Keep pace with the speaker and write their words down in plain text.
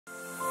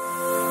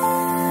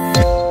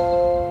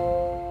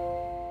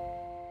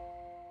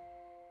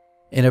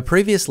In a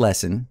previous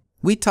lesson,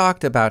 we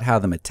talked about how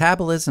the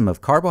metabolism of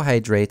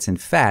carbohydrates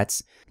and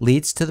fats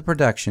leads to the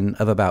production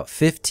of about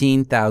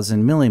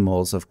 15,000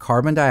 millimoles of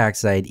carbon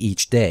dioxide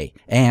each day,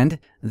 and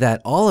that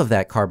all of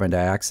that carbon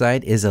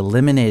dioxide is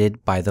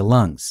eliminated by the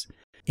lungs.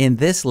 In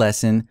this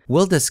lesson,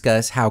 we'll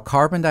discuss how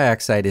carbon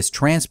dioxide is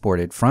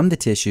transported from the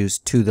tissues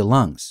to the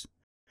lungs.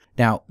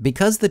 Now,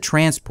 because the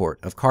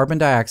transport of carbon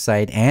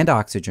dioxide and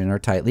oxygen are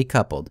tightly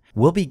coupled,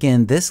 we'll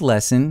begin this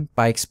lesson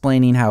by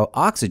explaining how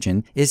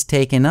oxygen is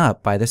taken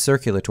up by the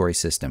circulatory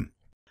system.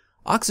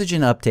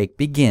 Oxygen uptake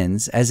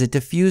begins as it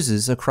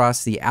diffuses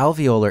across the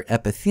alveolar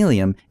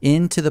epithelium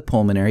into the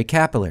pulmonary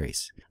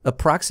capillaries.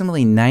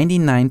 Approximately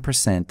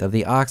 99% of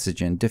the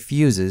oxygen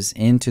diffuses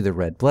into the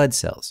red blood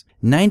cells,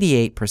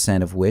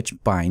 98% of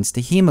which binds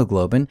to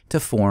hemoglobin to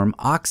form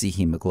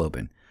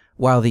oxyhemoglobin,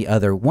 while the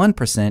other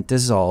 1%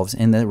 dissolves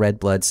in the red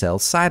blood cell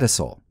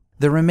cytosol.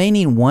 The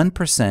remaining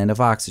 1%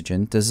 of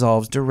oxygen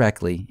dissolves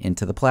directly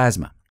into the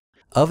plasma.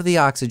 Of the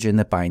oxygen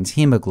that binds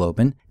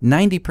hemoglobin,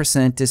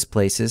 90%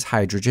 displaces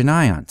hydrogen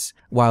ions,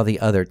 while the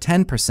other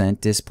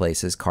 10%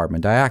 displaces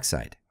carbon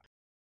dioxide.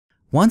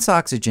 Once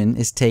oxygen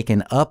is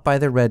taken up by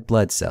the red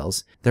blood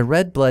cells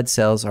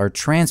are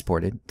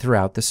transported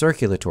throughout the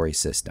circulatory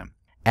system.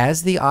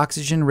 As the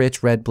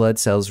oxygen-rich red blood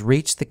cells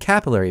reach the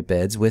capillary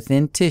beds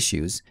within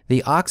tissues,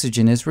 the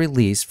oxygen is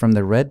released from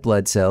the red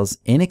blood cells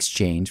in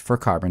exchange for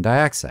carbon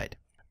dioxide.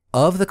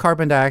 Of the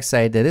carbon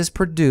dioxide that is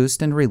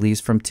produced and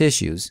released from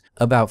tissues,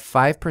 about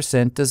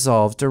 5%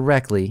 dissolves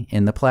directly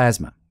in the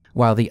plasma,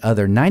 while the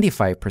other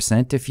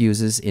 95%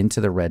 diffuses into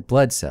the red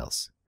blood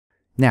cells.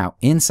 Now,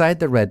 inside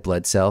the red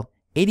blood cell,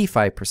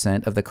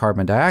 85% of the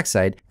carbon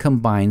dioxide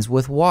combines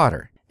with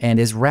water and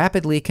is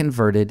rapidly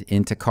converted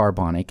into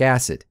carbonic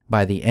acid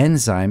by the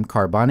enzyme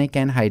carbonic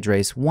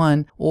anhydrase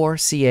 1, or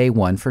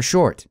CA1 for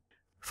short.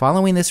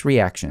 Following this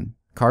reaction,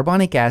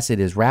 carbonic acid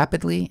is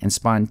rapidly and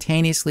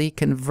spontaneously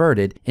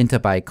converted into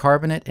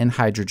bicarbonate and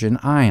hydrogen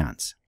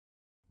ions.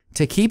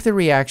 To keep the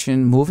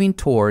reaction moving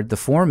toward the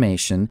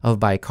formation of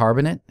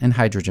bicarbonate and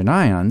hydrogen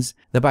ions,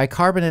 the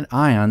bicarbonate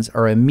ions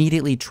are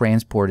immediately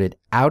transported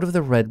out of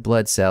the red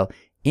blood cell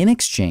in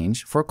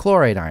exchange for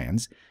chloride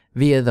ions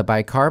via the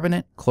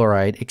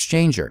bicarbonate-chloride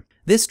exchanger.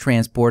 This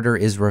transporter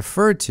is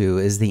referred to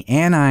as the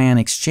anion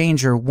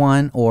exchanger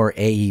 1, or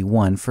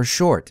AE1 for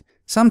short.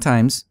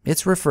 Sometimes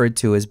it's referred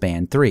to as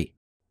band 3.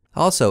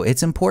 Also,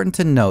 it's important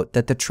to note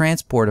that the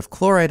transport of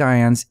chloride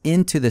ions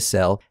into the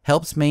cell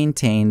helps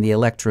maintain the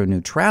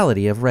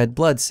electroneutrality of red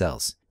blood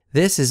cells.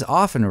 This is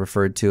often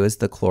referred to as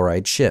the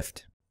chloride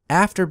shift.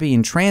 After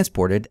being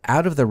transported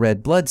out of the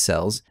red blood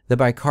cells, the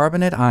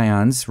bicarbonate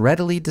ions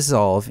readily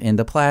dissolve in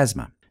the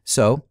plasma.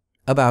 So,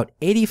 about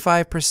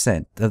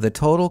 85% of the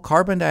total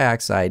carbon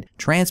dioxide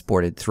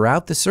transported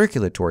throughout the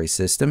circulatory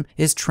system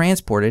is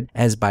transported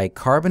as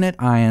bicarbonate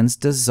ions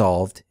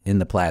dissolved in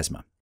the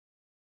plasma.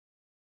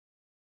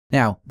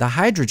 Now, the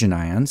hydrogen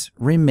ions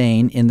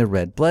remain in the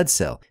red blood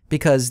cell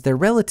because they're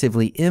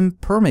relatively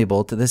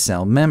impermeable to the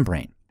cell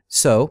membrane.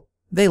 So,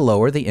 they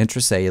lower the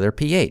intracellular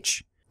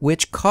pH,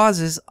 which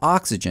causes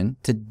oxygen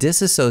to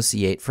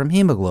disassociate from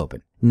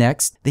hemoglobin.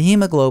 Next, the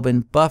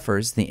hemoglobin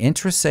buffers the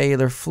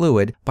intracellular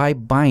fluid by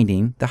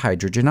binding the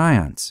hydrogen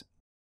ions.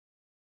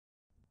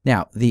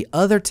 Now, the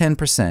other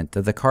 10%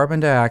 of the carbon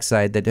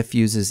dioxide that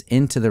diffuses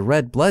into the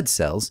red blood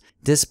cells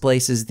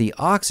displaces the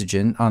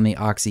oxygen on the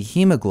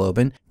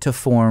oxyhemoglobin to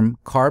form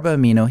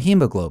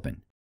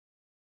carboaminohemoglobin.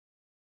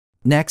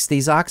 Next,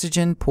 these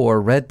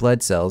oxygen-poor red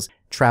blood cells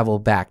travel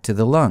back to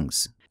the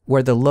lungs,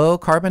 where the low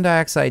carbon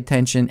dioxide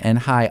tension and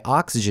high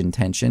oxygen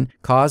tension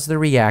cause the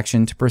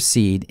reaction to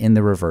proceed in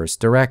the reverse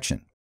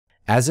direction.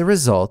 As a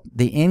result,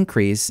 the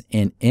increase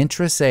in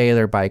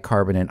intracellular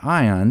bicarbonate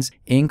ions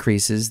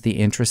increases the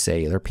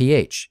intracellular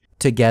pH.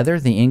 Together,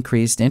 the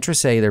increased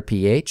intracellular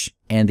pH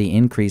and the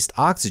increased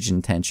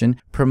oxygen tension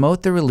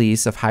promote the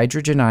release of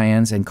hydrogen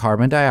ions and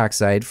carbon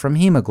dioxide from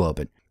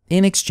hemoglobin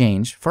in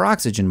exchange for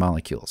oxygen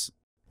molecules.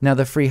 Now,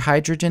 the free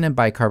hydrogen and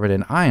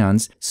bicarbonate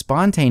ions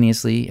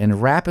spontaneously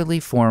and rapidly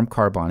form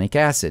carbonic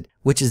acid,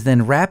 which is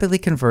then rapidly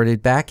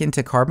converted back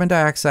into carbon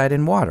dioxide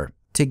and water.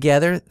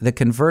 Together, the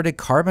converted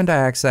carbon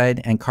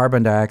dioxide and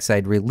carbon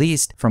dioxide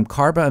released from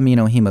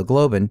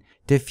carboaminohemoglobin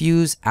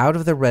diffuse out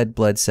of the red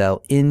blood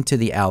cell into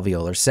the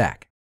alveolar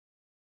sac.